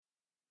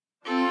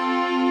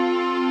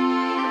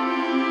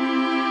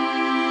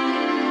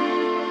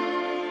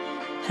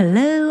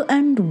Hello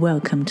and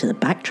welcome to the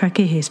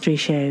Backtracker History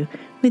Show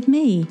with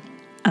me,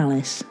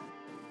 Alice.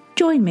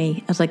 Join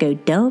me as I go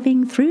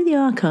delving through the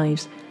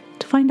archives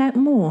to find out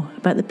more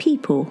about the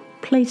people,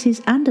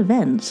 places and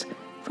events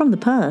from the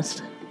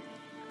past.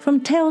 From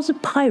tales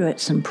of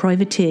pirates and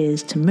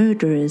privateers to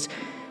murderers,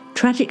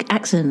 tragic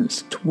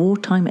accidents to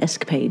wartime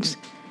escapades,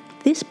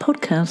 this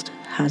podcast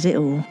has it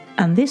all.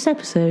 And this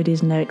episode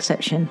is no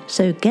exception,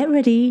 so get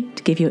ready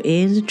to give your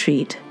ears a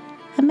treat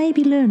and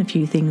maybe learn a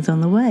few things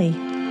on the way.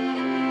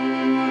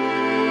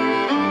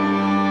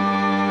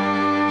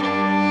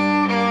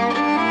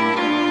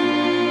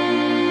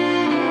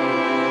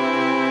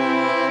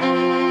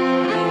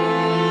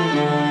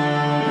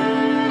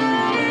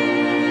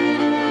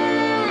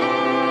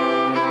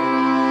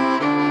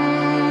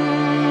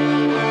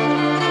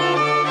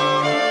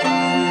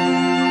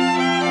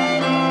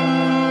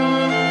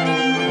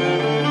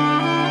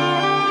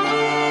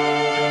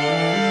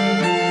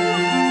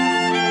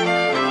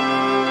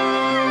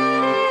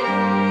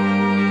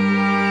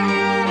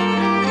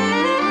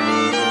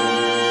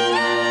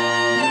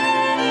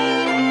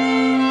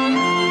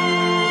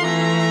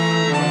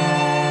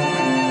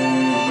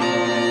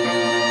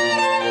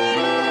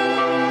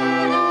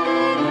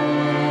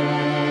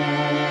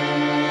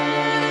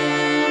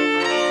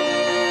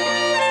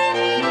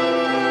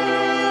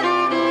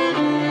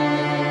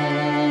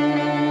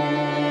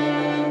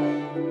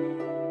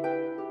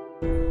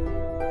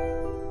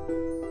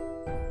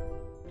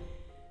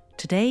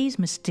 Today's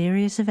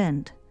mysterious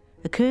event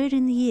occurred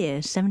in the year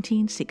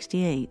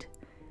 1768.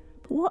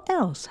 But what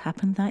else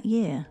happened that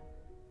year?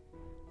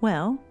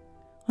 Well,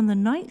 on the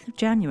 9th of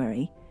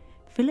January,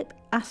 Philip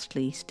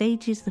Astley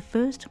stages the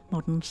first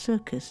modern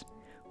circus,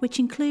 which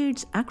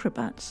includes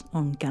acrobats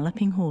on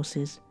galloping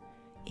horses,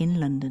 in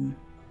London.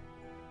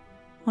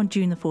 On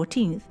June the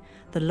 14th,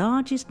 the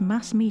largest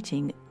mass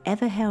meeting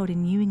ever held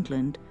in New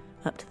England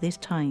up to this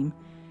time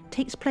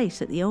takes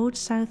place at the Old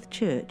South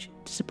Church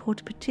to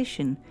support a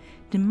petition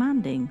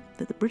demanding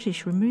that the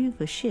British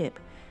remove a ship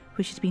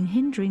which has been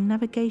hindering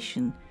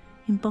navigation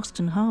in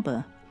Boston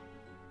Harbour.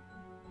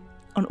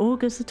 On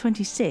August the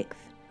 26th,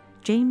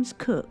 James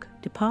Cook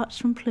departs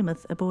from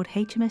Plymouth aboard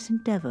HMS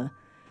Endeavour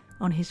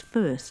on his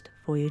first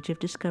voyage of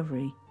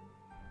discovery.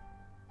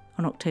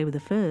 On October the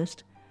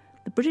 1st,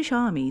 the British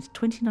Army's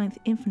 29th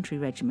Infantry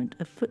Regiment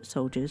of foot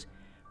soldiers,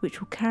 which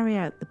will carry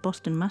out the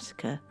Boston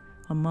Massacre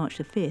on March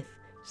the 5th,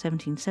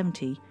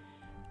 1770,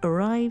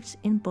 arrives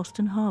in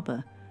Boston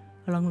Harbour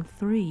along with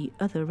 3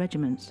 other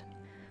regiments.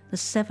 The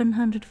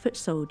 700 foot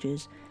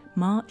soldiers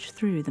march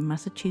through the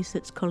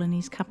Massachusetts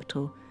colony's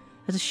capital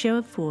as a show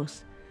of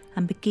force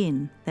and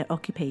begin their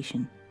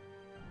occupation.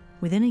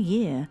 Within a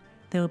year,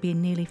 there will be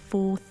nearly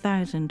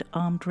 4,000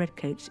 armed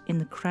redcoats in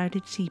the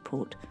crowded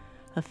seaport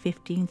of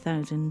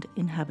 15,000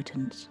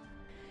 inhabitants.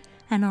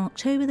 And on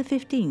October the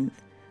 15th,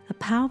 a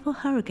powerful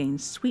hurricane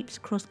sweeps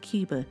across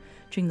Cuba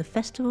during the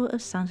festival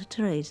of Santa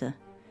Teresa,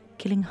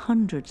 killing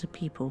hundreds of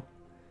people.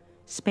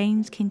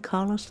 Spain's King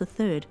Carlos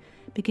III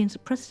begins the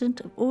precedent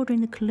of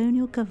ordering the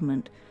colonial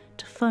government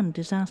to fund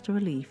disaster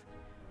relief,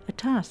 a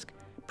task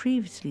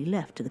previously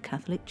left to the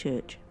Catholic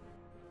Church.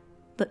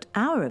 But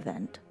our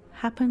event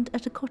happened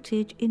at a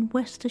cottage in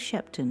Wester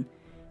Shepton,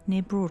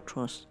 near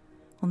Broadcross,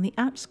 on the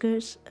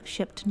outskirts of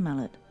Shepton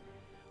Mallet,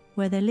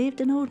 where there lived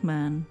an old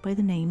man by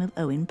the name of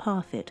Owen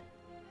Parfitt.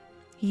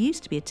 He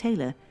used to be a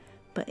tailor,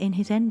 but in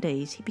his end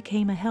days he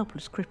became a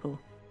helpless cripple,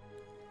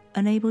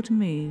 unable to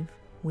move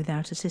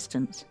without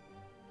assistance.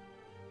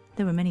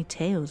 There were many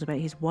tales about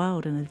his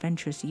wild and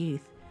adventurous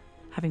youth,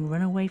 having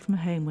run away from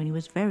home when he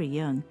was very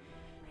young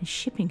and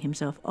shipping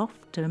himself off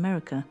to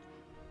America.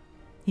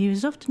 He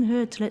was often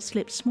heard to let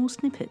slip small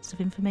snippets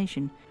of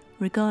information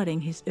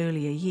regarding his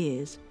earlier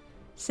years,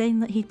 saying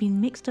that he'd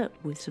been mixed up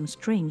with some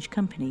strange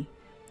company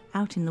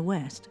out in the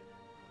West.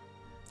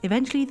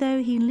 Eventually,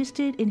 though, he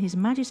enlisted in His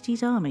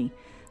Majesty's Army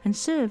and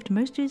served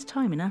most of his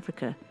time in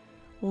Africa,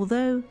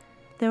 although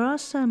there are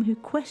some who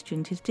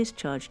questioned his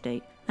discharge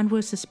date and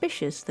were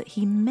suspicious that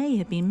he may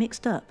have been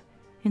mixed up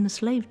in the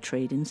slave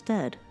trade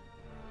instead.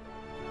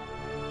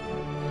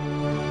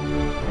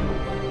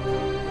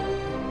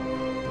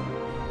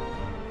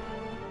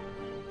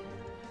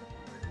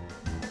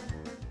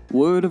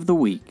 Word of the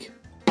week.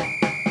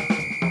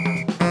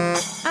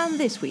 And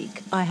this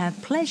week, I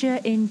have pleasure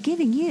in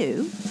giving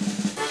you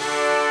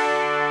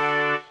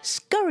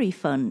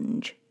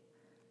Scurryfunge.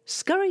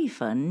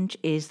 Scurryfunge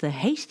is the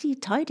hasty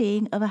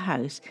tidying of a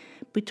house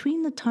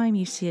between the time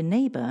you see a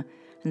neighbour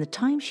and the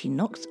time she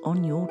knocks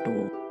on your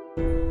door.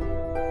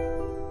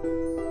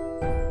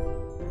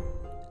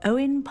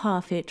 Owen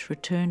Parfitt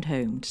returned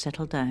home to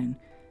settle down,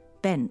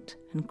 bent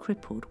and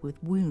crippled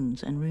with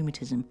wounds and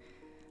rheumatism,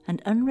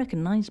 and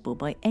unrecognisable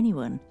by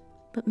anyone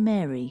but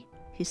Mary,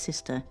 his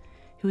sister,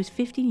 who was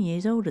 15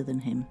 years older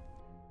than him.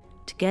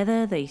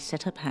 Together they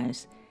set up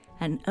house,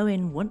 and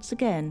Owen once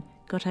again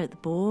got out the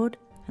board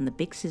and the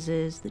big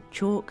scissors, the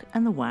chalk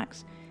and the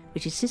wax,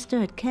 which his sister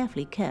had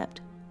carefully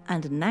kept,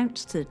 and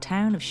announced to the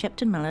town of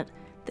Shepton Mallet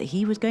that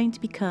he was going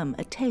to become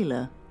a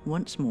tailor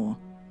once more.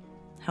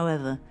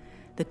 However,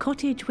 The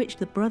cottage which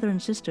the brother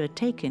and sister had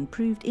taken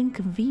proved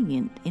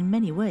inconvenient in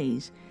many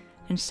ways,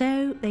 and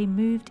so they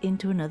moved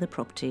into another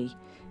property,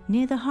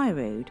 near the high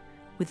road,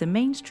 with the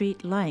main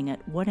street lying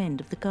at one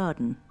end of the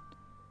garden.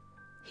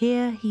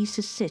 Here he used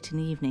to sit in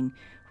the evening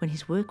when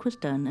his work was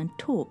done and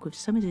talk with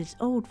some of his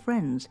old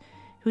friends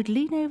who would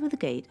lean over the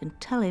gate and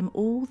tell him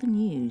all the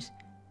news.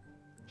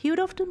 He would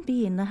often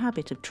be in the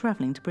habit of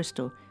travelling to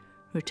Bristol,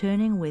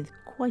 returning with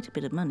quite a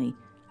bit of money.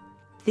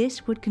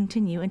 This would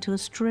continue until a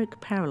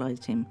stroke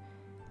paralysed him,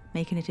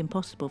 making it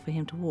impossible for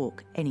him to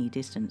walk any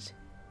distance.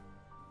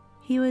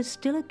 He was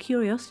still a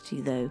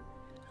curiosity though,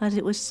 as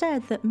it was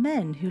said that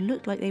men who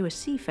looked like they were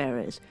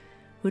seafarers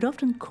would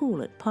often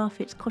call at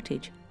Parfitt's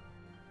cottage.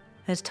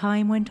 As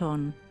time went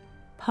on,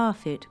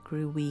 Parfitt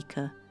grew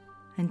weaker,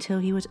 until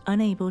he was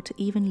unable to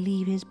even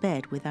leave his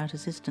bed without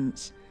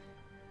assistance.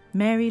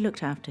 Mary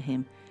looked after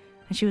him,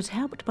 and she was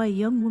helped by a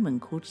young woman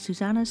called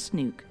Susanna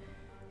Snook,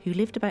 who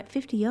lived about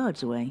 50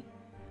 yards away,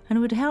 and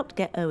would help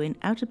get Owen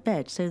out of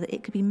bed so that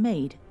it could be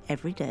made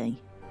every day.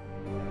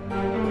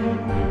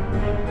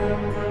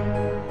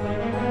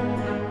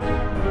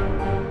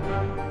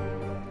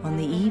 On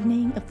the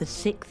evening of the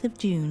 6th of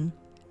June,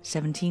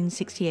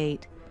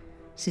 1768,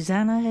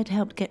 Susanna had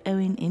helped get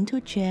Owen into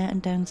a chair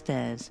and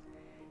downstairs,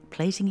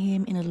 placing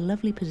him in a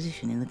lovely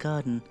position in the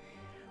garden,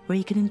 where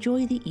he could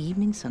enjoy the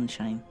evening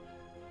sunshine.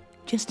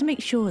 Just to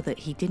make sure that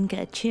he didn't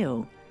get a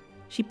chill,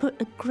 she put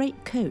a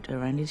great coat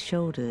around his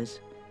shoulders,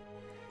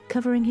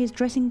 covering his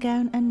dressing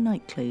gown and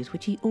nightclothes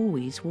which he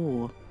always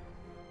wore.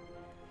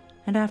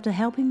 And after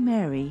helping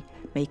Mary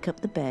make up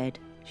the bed,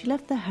 she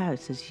left the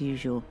house as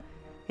usual,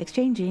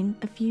 exchanging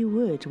a few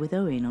words with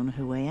Owen on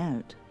her way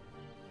out.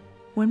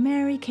 When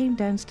Mary came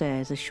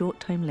downstairs a short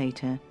time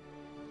later,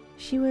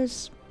 she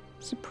was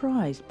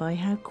surprised by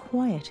how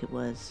quiet it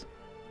was.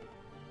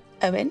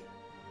 Owen?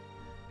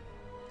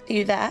 Are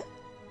you there?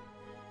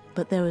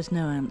 But there was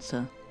no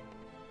answer.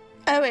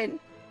 Owen!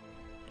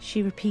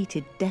 She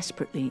repeated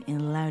desperately in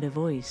a louder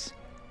voice,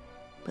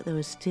 but there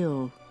was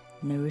still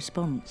no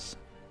response.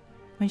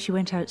 When she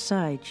went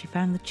outside, she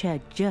found the chair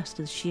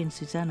just as she and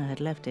Susanna had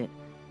left it,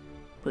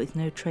 but with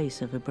no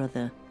trace of her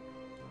brother,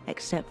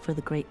 except for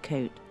the great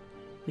coat,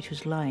 which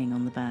was lying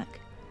on the back.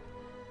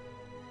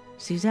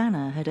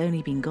 Susanna had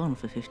only been gone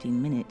for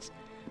 15 minutes,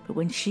 but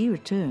when she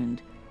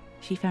returned,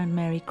 she found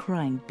Mary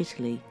crying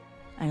bitterly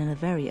and in a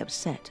very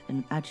upset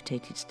and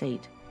agitated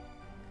state.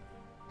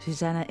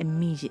 Susanna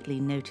immediately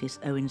noticed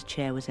Owen's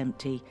chair was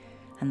empty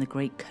and the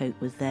great coat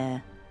was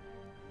there.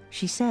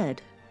 She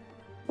said,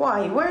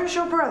 "Why, where's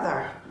your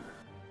brother?"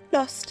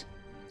 Lost.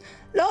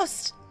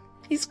 Lost!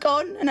 He's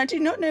gone, and I do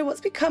not know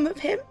what's become of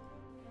him.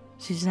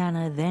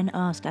 Susanna then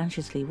asked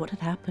anxiously what had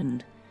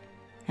happened,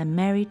 and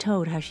Mary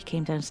told how she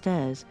came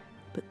downstairs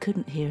but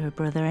couldn't hear her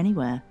brother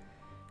anywhere,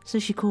 so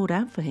she called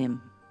out for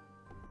him.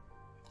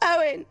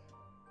 Owen!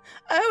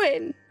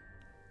 Owen!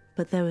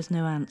 But there was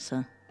no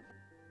answer.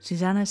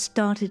 Susanna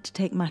started to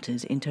take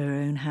matters into her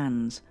own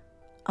hands,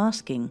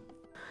 asking,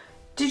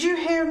 "Did you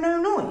hear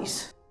no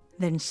noise?"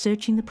 Then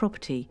searching the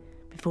property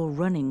before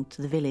running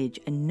to the village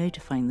and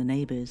notifying the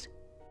neighbours.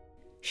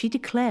 She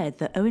declared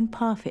that Owen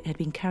Parfitt had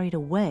been carried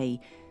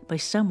away by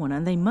someone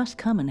and they must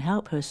come and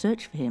help her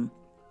search for him.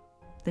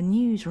 The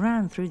news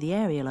ran through the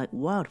area like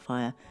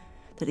wildfire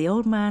that the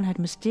old man had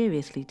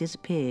mysteriously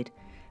disappeared,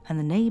 and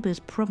the neighbours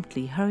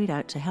promptly hurried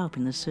out to help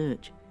in the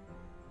search.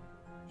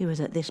 It was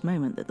at this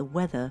moment that the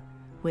weather,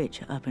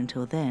 which up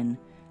until then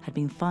had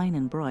been fine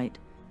and bright,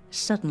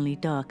 suddenly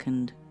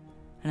darkened,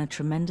 and a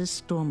tremendous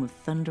storm of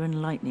thunder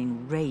and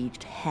lightning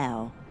raged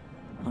hell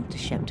onto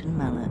Shepton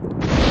Mallet.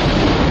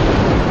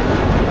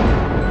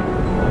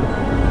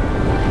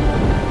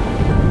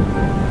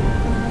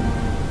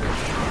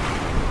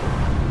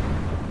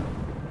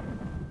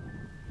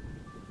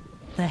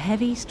 The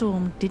heavy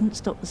storm didn't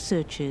stop the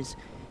searchers,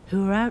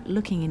 who were out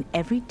looking in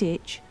every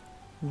ditch,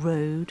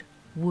 road,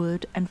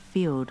 wood and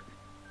field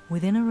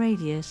within a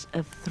radius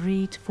of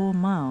 3 to 4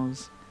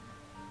 miles.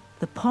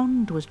 The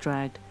pond was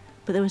dragged,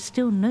 but there was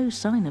still no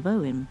sign of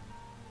Owen.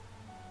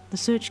 The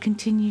search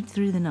continued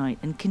through the night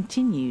and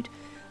continued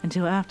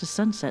until after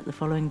sunset the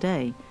following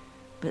day,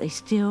 but they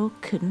still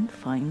couldn't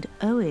find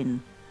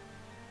Owen.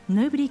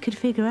 Nobody could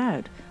figure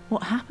out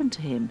what happened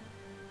to him.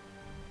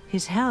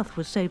 His health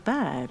was so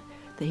bad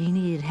that he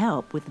needed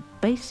help with the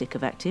basic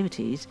of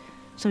activities,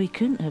 so he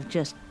couldn't have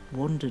just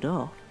wandered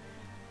off.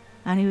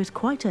 And he was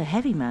quite a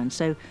heavy man,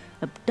 so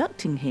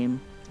abducting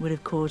him would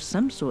have caused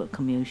some sort of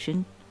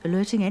commotion,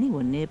 alerting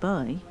anyone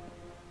nearby.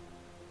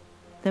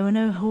 There were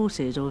no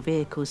horses or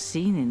vehicles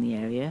seen in the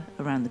area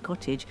around the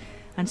cottage,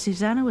 and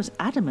Susanna was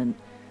adamant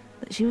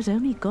that she was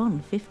only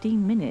gone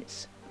 15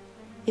 minutes.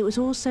 It was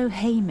also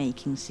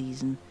haymaking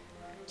season,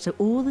 so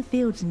all the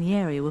fields in the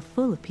area were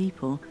full of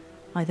people,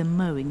 either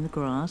mowing the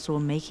grass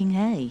or making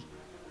hay.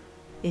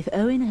 If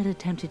Owen had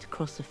attempted to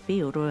cross the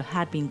field or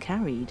had been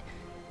carried,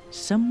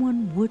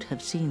 someone would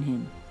have seen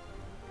him.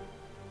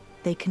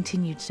 They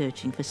continued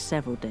searching for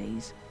several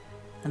days,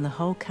 and the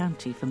whole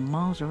county for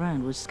miles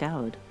around was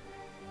scoured.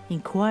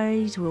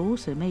 Inquiries were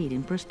also made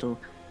in Bristol,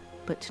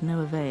 but to no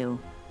avail.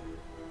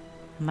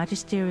 A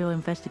magisterial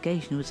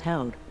investigation was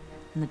held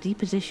and the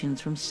depositions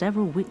from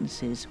several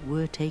witnesses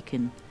were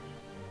taken,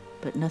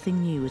 but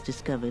nothing new was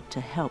discovered to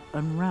help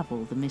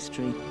unravel the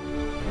mystery.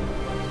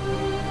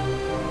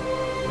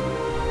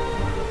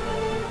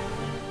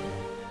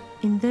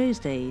 In those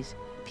days,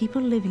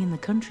 people living in the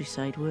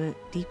countryside were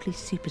deeply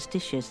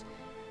superstitious,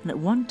 and at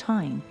one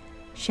time,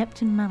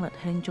 Shepton Mallet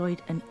had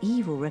enjoyed an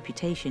evil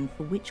reputation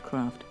for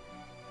witchcraft.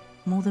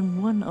 More than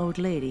one old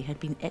lady had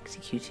been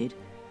executed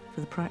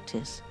for the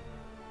practice.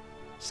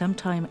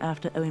 Sometime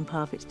after Owen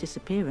Parfitt's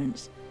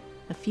disappearance,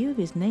 a few of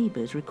his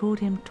neighbours record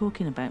him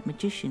talking about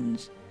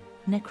magicians,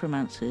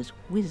 necromancers,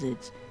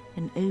 wizards,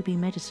 and Obi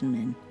medicine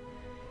men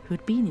who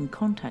had been in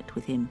contact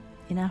with him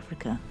in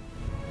Africa.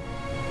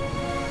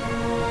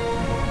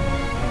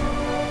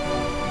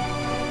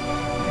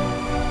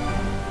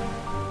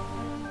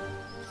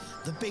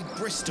 The Big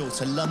Bristol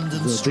to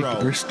London Stroll. The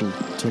Big Bristol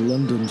to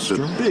London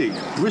Stroll. The Big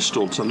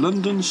Bristol to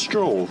London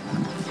Stroll.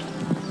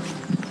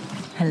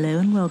 Hello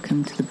and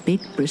welcome to the Big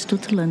Bristol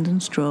to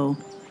London Stroll,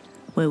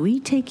 where we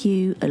take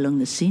you along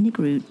the scenic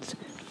routes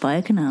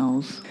via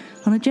canals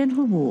on a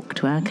gentle walk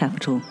to our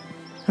capital.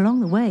 Along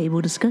the way,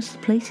 we'll discuss the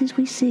places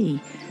we see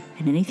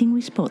and anything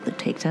we spot that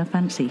takes our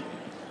fancy.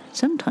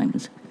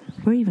 Sometimes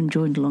we're even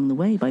joined along the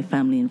way by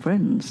family and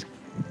friends.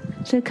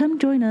 So come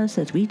join us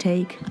as we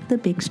take the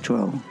big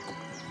stroll.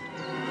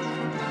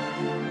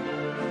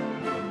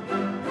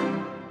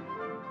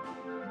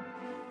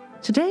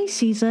 Today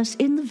sees us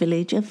in the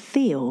village of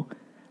Theale,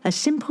 a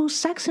simple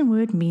Saxon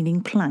word meaning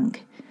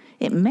plank.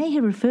 It may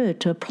have referred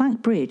to a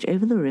plank bridge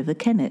over the River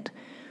Kennet,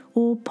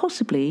 or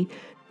possibly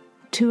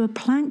to a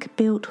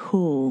plank-built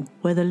hall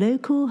where the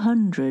local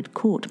 100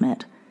 court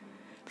met.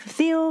 For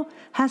Theale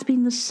has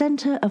been the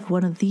centre of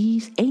one of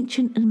these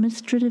ancient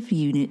administrative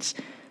units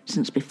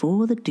since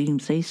before the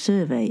Domesday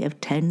Survey of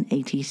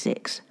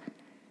 1086.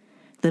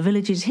 The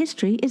village's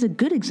history is a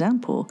good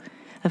example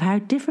of how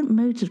different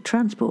modes of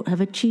transport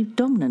have achieved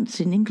dominance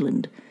in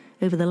England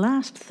over the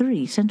last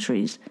 3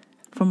 centuries,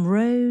 from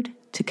road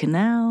to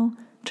canal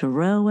to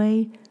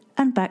railway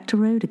and back to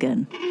road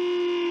again.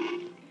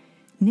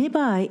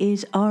 Nearby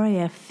is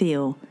RAF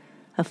Theale,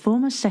 a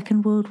former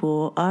Second World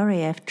War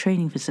RAF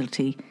training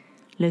facility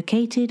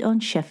located on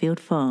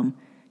Sheffield Farm,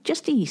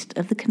 just east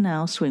of the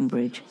canal swing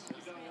bridge.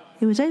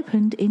 It was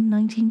opened in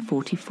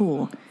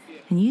 1944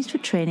 and used for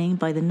training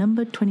by the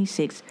No.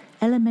 26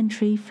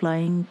 Elementary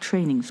Flying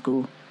Training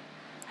School,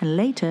 and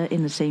later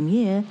in the same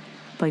year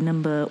by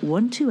No.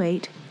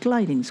 128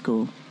 Gliding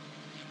School.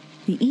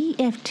 The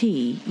EFT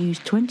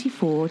used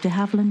 24 de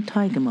Havilland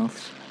Tiger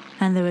Moths,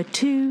 and there are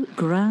 2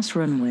 grass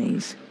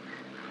runways.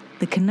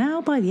 The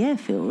canal by the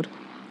airfield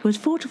was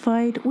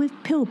fortified with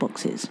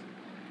pillboxes,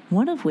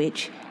 one of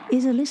which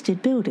is a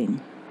listed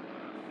building.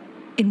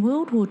 In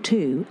World War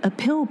II, a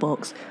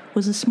pillbox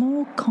was a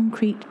small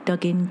concrete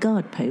dug-in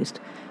guard post,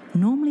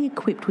 normally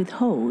equipped with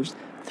holes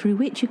through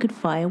which you could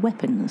fire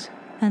weapons,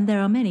 and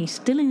there are many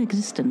still in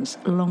existence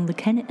along the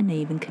Kennet and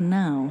Avon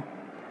Canal,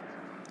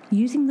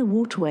 using the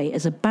waterway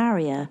as a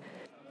barrier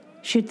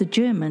should the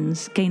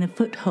Germans gain a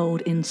foothold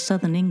in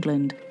southern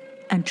England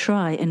and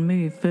try and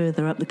move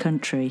further up the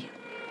country.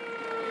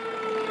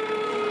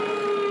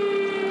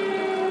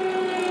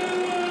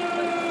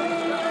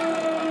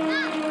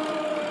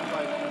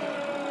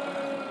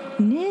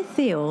 Near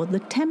Theale, the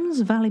Thames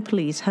Valley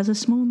Police has a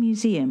small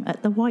museum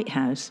at the White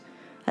House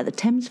at the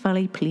Thames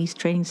Valley Police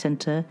Training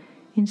Centre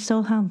in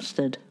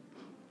Solhampstead.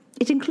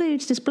 It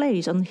includes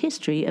displays on the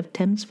history of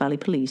Thames Valley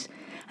Police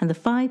and the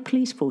 5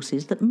 police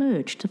forces that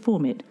merged to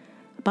form it: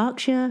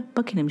 Berkshire,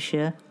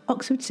 Buckinghamshire,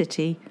 Oxford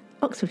City,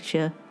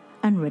 Oxfordshire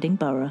and Reading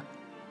Borough.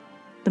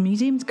 The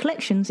museum's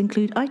collections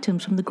include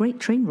items from the Great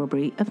Train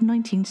Robbery of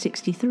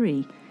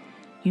 1963,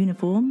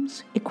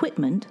 uniforms,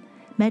 equipment,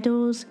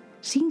 medals,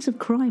 scenes of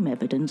crime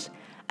evidence,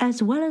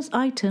 as well as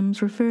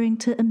items referring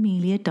to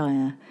Amelia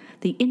Dyer,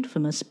 the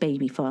infamous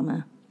baby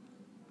farmer.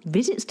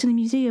 Visits to the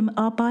museum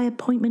are by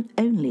appointment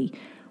only,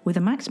 with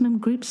a maximum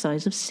group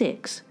size of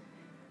 6.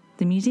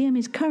 The museum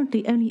is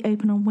currently only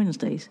open on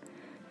Wednesdays.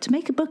 To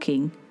make a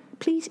booking,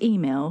 please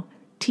email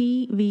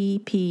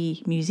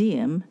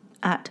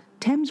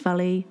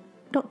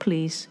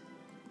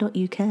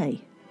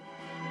tvpmuseum@thamesvalley.police.uk.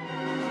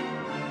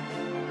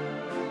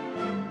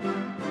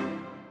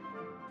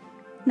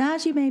 Now,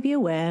 as you may be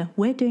aware,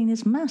 we're doing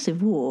this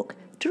massive walk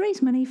to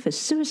raise money for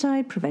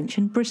Suicide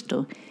Prevention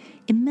Bristol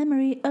in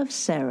memory of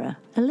Sarah,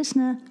 a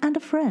listener and a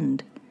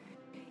friend.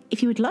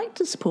 If you would like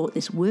to support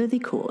this worthy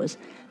cause,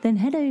 then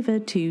head over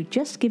to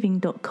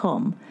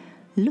justgiving.com,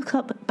 look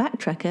up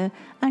Backtracker,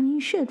 and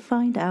you should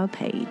find our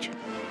page.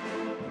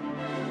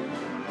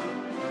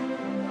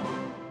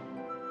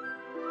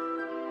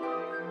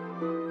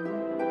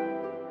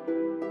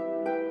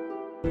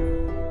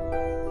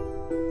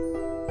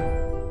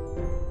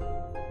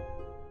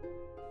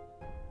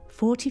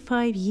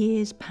 "45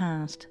 years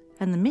passed,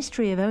 and the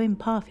mystery of Owen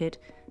Parfitt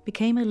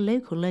became a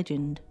local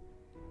legend.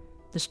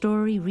 The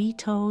story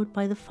retold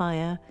by the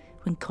fire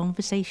when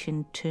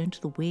conversation turned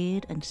to the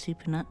weird and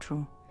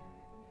supernatural.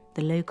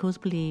 The locals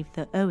believed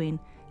that Owen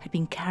had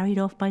been carried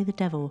off by the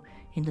devil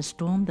in the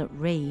storm that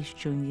raged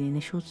during the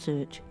initial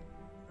search,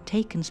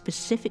 taken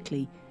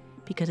specifically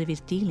because of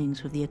his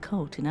dealings with the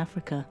occult in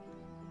Africa.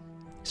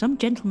 Some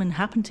gentlemen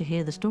happened to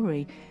hear the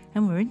story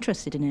and were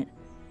interested in it.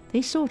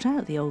 They sought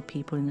out the old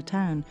people in the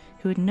town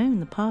who had known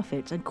the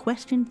Parfitts and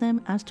questioned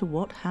them as to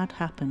what had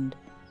happened.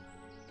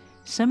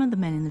 Some of the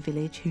men in the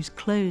village whose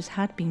clothes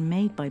had been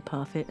made by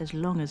Parfitt as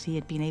long as he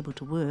had been able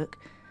to work,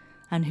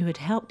 and who had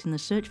helped in the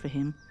search for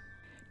him,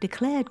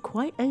 declared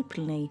quite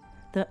openly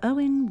that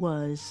Owen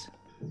was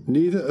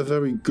neither a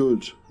very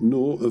good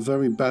nor a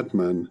very bad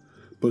man,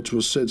 but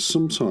was said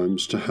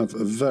sometimes to have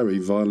a very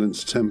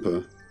violent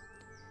temper.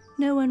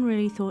 No one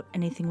really thought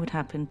anything would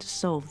happen to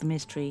solve the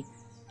mystery,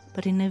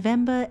 but in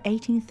November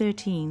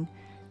 1813,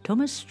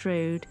 Thomas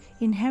Strode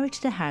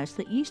inherited a house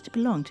that used to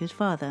belong to his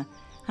father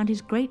and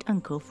his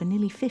great-uncle for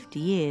nearly 50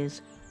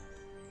 years.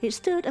 It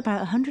stood about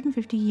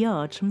 150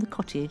 yards from the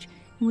cottage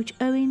in which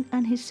Owen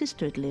and his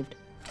sister had lived.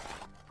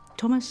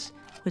 Thomas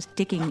was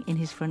digging in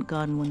his front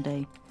garden one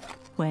day,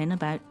 when,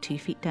 about 2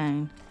 feet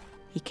down,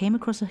 he came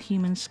across a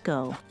human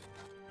skull.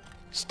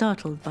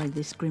 Startled by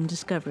this grim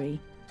discovery,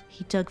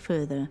 he dug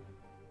further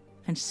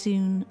and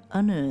soon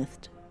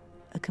unearthed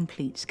a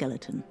complete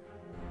skeleton.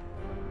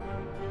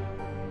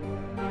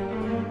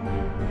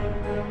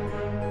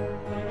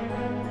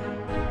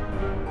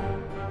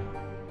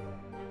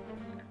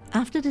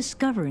 After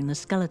discovering the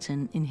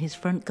skeleton in his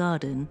front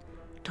garden,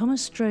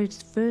 Thomas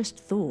Strode's first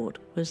thought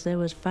was there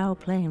was foul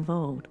play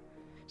involved,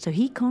 so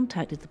he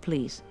contacted the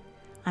police,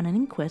 and an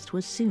inquest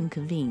was soon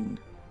convened.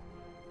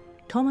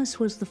 Thomas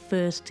was the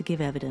first to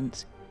give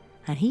evidence,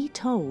 and he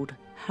told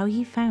how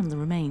he found the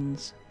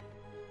remains.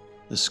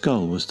 The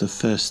skull was the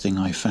first thing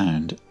I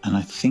found, and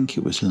I think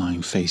it was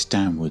lying face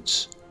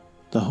downwards.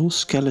 The whole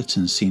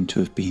skeleton seemed to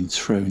have been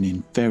thrown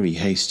in very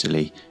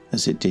hastily,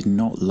 as it did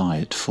not lie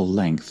at full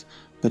length,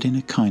 but in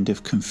a kind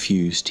of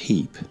confused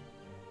heap.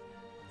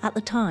 At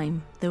the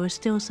time, there were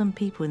still some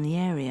people in the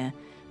area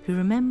who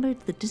remembered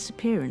the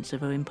disappearance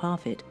of Owen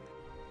Parfitt,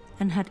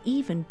 and had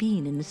even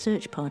been in the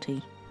search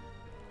party.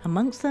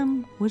 Amongst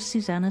them was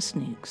Susanna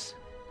Snooks,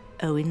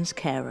 Owen's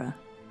carer.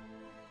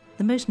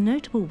 The most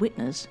notable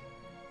witness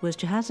was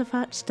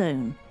Jehoshaphat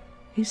Stone,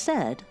 who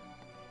said,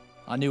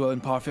 "I knew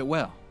Owen Parfitt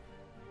well.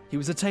 He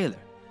was a tailor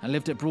and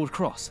lived at Broad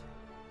Cross.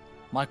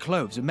 My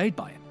clothes were made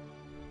by him.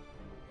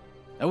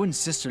 Owen's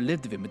sister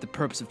lived with him with the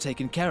purpose of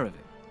taking care of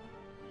him,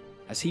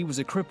 as he was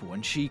a cripple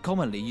and she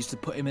commonly used to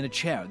put him in a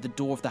chair at the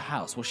door of the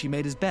house while she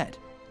made his bed.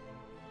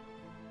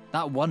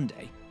 That one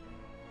day,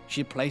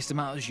 she had placed him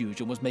out as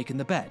usual and was making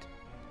the bed,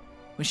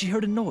 when she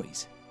heard a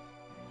noise,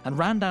 and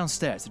ran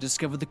downstairs to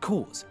discover the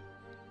cause,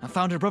 and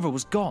found her brother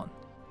was gone,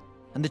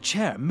 and the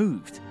chair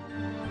moved."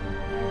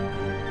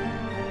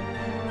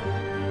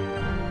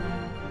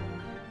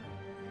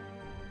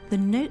 The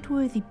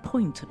noteworthy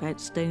point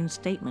about Stone's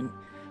statement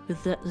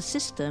was that the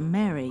sister,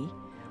 Mary,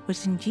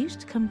 was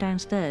induced to come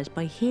downstairs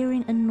by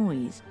hearing a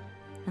noise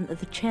and that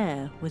the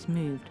chair was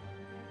moved.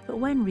 But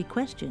when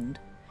re-questioned,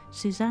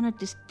 Susanna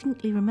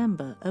distinctly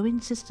remembered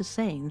Owen's sister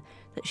saying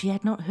that she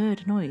had not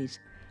heard a noise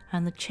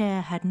and the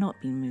chair had not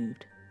been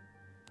moved.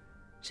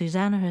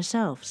 Susanna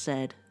herself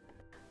said,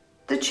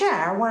 The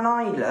chair, when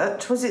I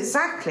looked, was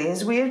exactly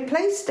as we had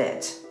placed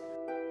it.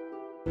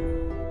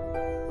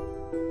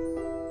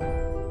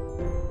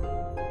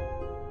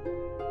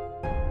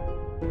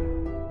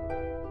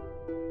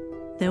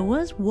 There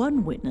was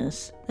one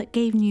witness that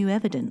gave new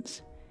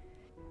evidence.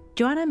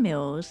 Joanna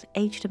Mills,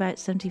 aged about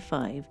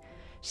 75,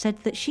 said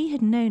that she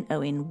had known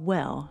Owen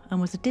well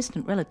and was a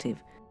distant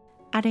relative,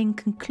 adding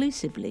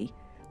conclusively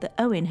that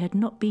Owen had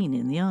not been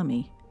in the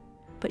army.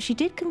 But she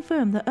did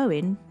confirm that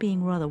Owen,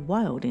 being rather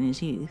wild in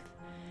his youth,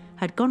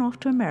 had gone off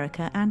to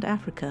America and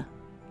Africa.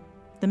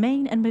 The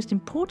main and most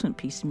important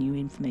piece of new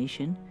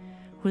information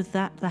was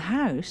that the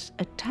house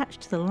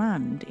attached to the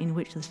land in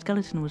which the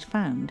skeleton was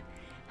found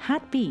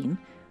had been,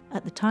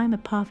 at the time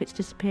of Parfitt's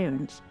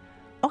disappearance,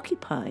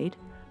 occupied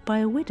by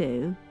a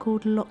widow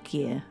called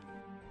Lockyer.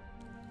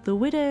 The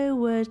widow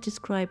was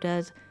described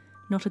as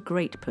not a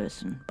great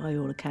person by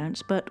all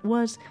accounts, but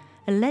was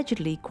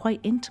allegedly quite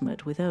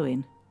intimate with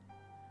Owen.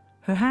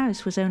 Her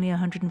house was only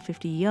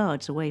 150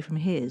 yards away from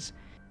his,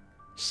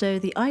 so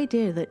the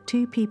idea that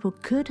two people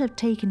could have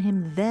taken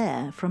him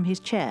there from his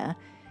chair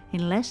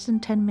in less than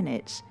 10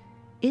 minutes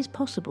is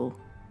possible.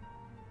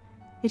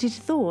 It is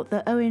thought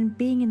that Owen,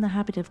 being in the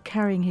habit of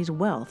carrying his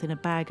wealth in a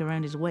bag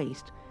around his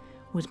waist,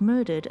 was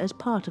murdered as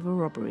part of a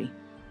robbery.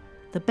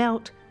 The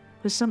belt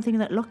was something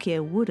that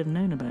Lockyer would have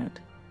known about.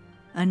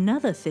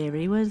 Another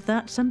theory was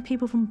that some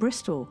people from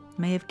Bristol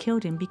may have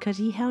killed him because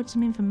he held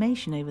some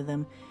information over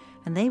them,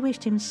 and they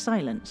wished him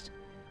silenced,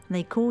 and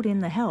they called in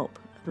the help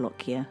of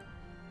Lockyer.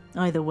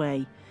 Either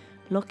way,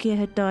 Lockyer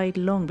had died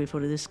long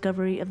before the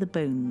discovery of the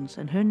bones,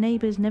 and her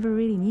neighbours never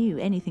really knew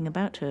anything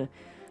about her,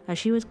 as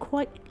she was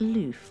quite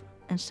aloof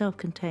and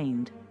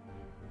self-contained.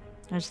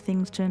 As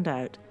things turned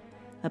out,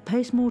 a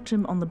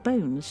post-mortem on the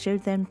bones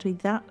showed them to be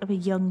that of a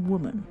young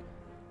woman.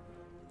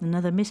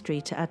 Another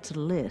mystery to add to the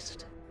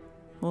list.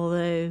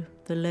 although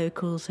the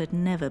locals had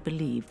never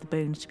believed the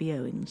bones to be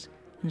Owen's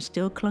and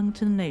still clung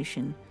to the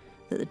notion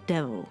that the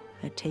devil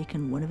had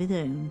taken one of his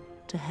own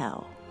to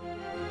hell.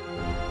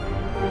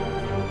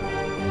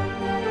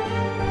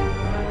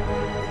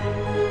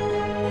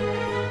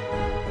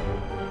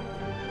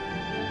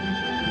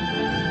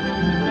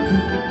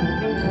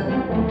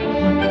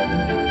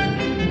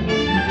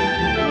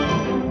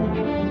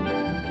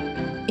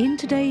 In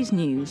today's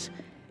news,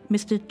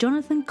 Mr.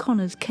 Jonathan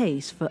Connor's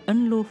case for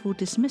unlawful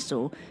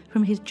dismissal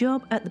from his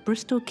job at the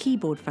Bristol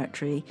keyboard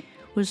factory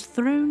was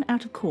thrown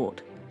out of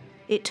court.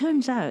 It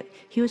turns out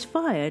he was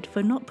fired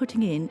for not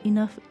putting in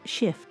enough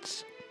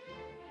shifts.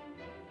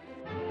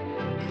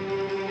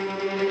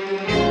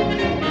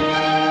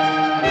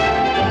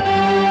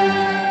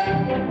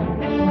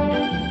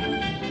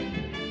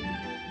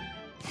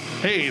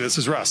 Hey, this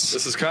is Russ.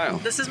 This is Kyle.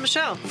 This is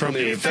Michelle. From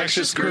the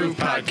Infectious Groove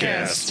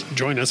Podcast.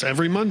 Join us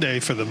every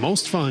Monday for the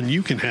most fun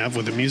you can have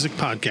with a music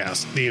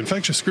podcast. The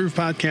Infectious Groove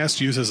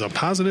Podcast uses a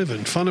positive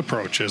and fun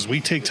approach as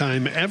we take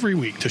time every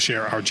week to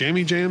share our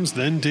jammy jams,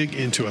 then dig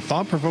into a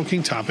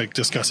thought-provoking topic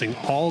discussing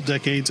all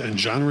decades and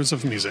genres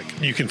of music.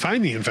 You can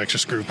find the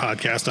Infectious Groove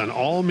Podcast on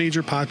all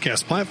major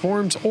podcast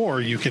platforms, or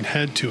you can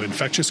head to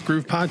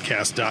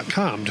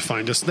infectiousgroovepodcast.com to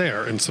find us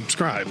there and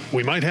subscribe.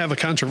 We might have a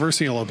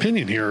controversial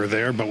opinion here or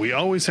there, but we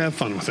always have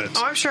fun with it.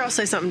 Oh, I'm sure I'll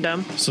say something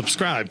dumb.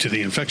 Subscribe to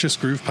the Infectious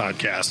Groove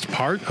Podcast,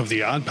 part of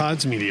the Odd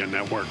Pods Media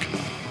Network.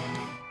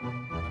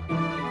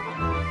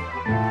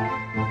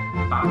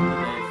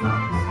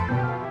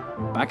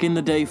 Back in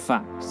the day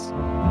facts.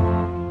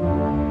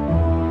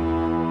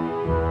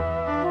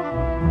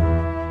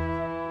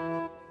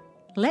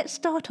 Let's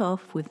start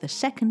off with the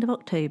 2nd of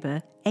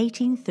October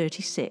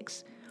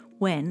 1836,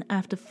 when,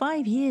 after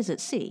 5 years at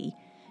sea,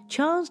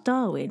 Charles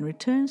Darwin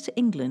returns to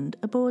England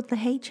aboard the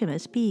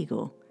HMS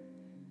Beagle.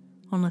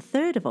 On the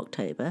 3rd of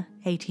October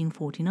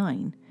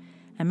 1849,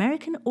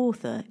 American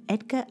author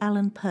Edgar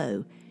Allan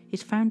Poe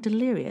is found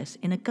delirious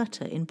in a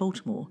gutter in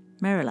Baltimore,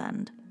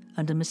 Maryland,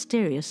 under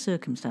mysterious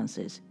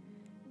circumstances.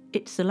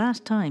 It's the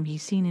last time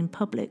he's seen in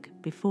public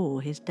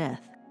before his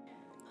death.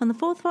 On the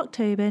 4th of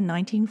October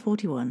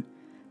 1941,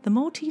 The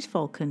Maltese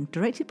Falcon,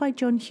 directed by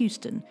John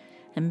Huston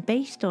and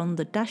based on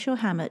the Dashiell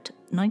Hammett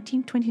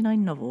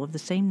 1929 novel of the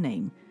same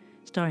name,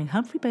 starring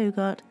Humphrey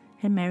Bogart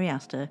and Mary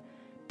Astor,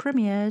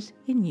 premieres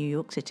in New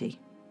York City.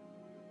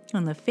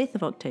 On the 5th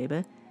of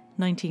October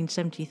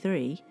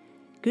 1973,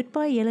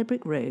 Goodbye Yellow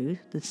Brick Road,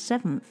 the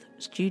 7th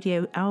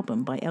studio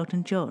album by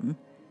Elton John,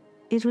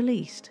 is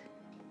released.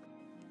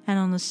 And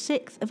on the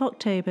 6th of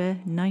October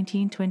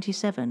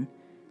 1927,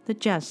 The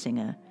Jazz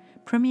Singer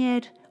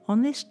premiered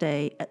on this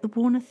day at the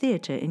Warner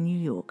Theatre in New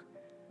York.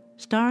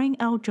 Starring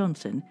Al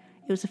Johnson,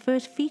 it was the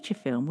first feature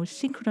film with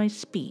synchronized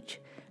speech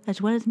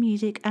as well as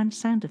music and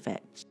sound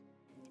effects.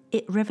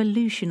 It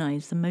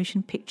revolutionized the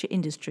motion picture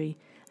industry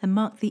and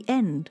marked the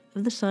end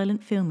of the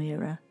silent film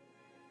era.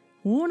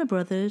 Warner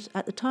Brothers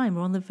at the time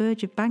were on the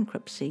verge of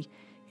bankruptcy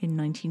in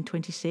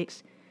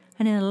 1926,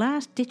 and in a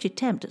last-ditch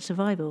attempt at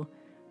survival,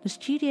 the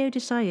studio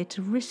decided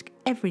to risk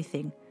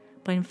everything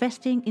by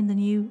investing in the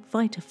new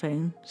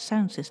Vitaphone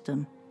sound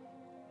system.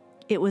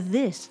 It was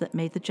this that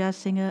made The Jazz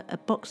Singer a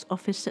box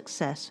office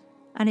success,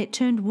 and it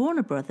turned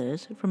Warner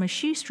Brothers from a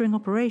shoestring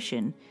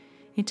operation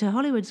into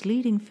Hollywood's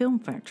leading film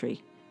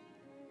factory.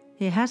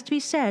 It has to be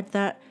said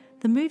that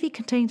the movie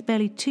contains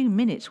barely 2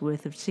 minutes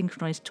worth of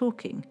synchronized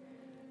talking.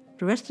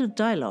 The rest of the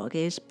dialogue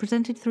is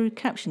presented through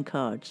caption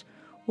cards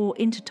or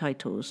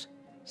intertitles,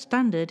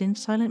 standard in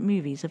silent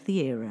movies of the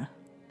era.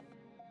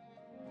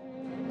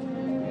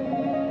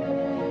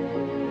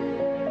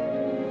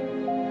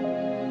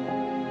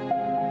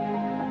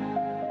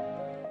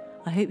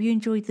 I hope you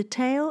enjoyed the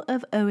tale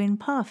of Owen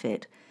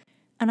Parfitt,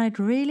 and I'd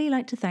really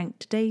like to thank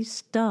today's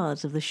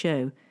stars of the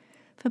show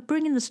for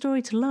bringing the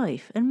story to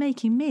life and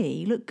making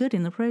me look good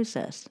in the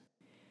process.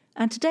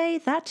 And today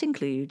that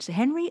includes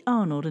Henry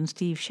Arnold and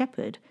Steve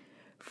Shepherd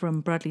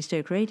from Bradley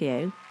Stoke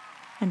Radio,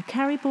 and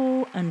Carrie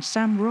Ball and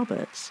Sam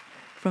Roberts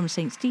from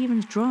St.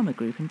 Stephen's Drama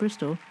Group in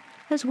Bristol,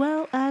 as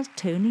well as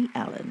Tony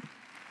Allen.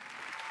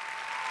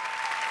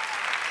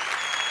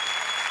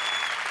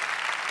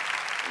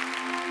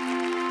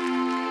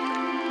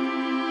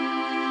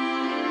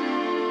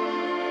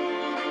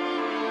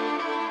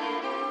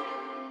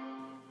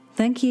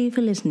 Thank you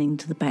for listening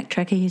to the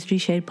Backtracker History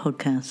Show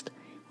podcast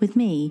with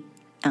me,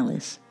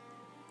 Alice.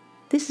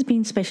 This has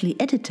been specially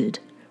edited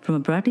from a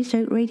Bradley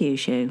Stoke radio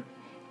show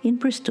in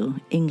Bristol,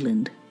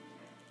 England.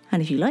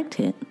 And if you liked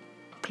it,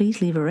 please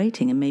leave a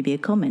rating and maybe a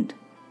comment.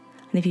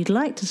 And if you'd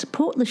like to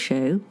support the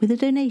show with a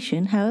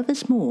donation, however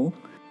small,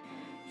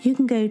 you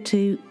can go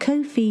to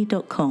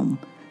ko-fi.com,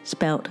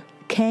 spelt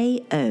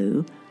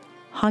Ko-fi.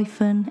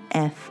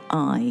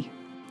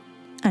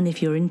 And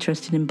if you're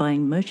interested in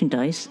buying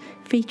merchandise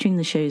featuring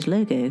the show's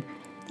logo,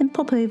 then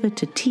pop over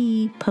to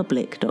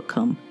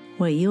tpublic.com,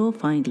 where you'll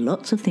find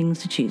lots of things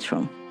to choose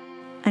from.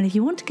 And if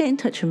you want to get in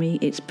touch with me,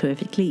 it's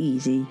perfectly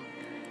easy.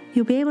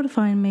 You'll be able to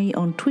find me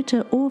on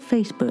Twitter or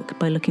Facebook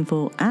by looking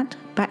for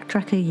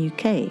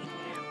 @BacktrackerUK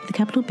with a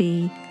capital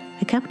B,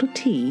 a capital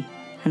T,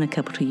 and a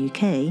capital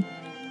UK,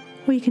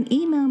 or you can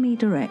email me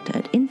direct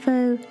at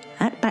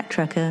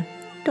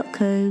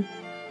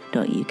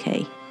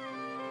info@backtracker.co.uk.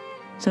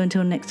 So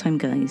until next time,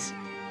 guys,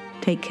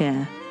 take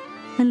care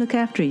and look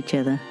after each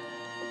other.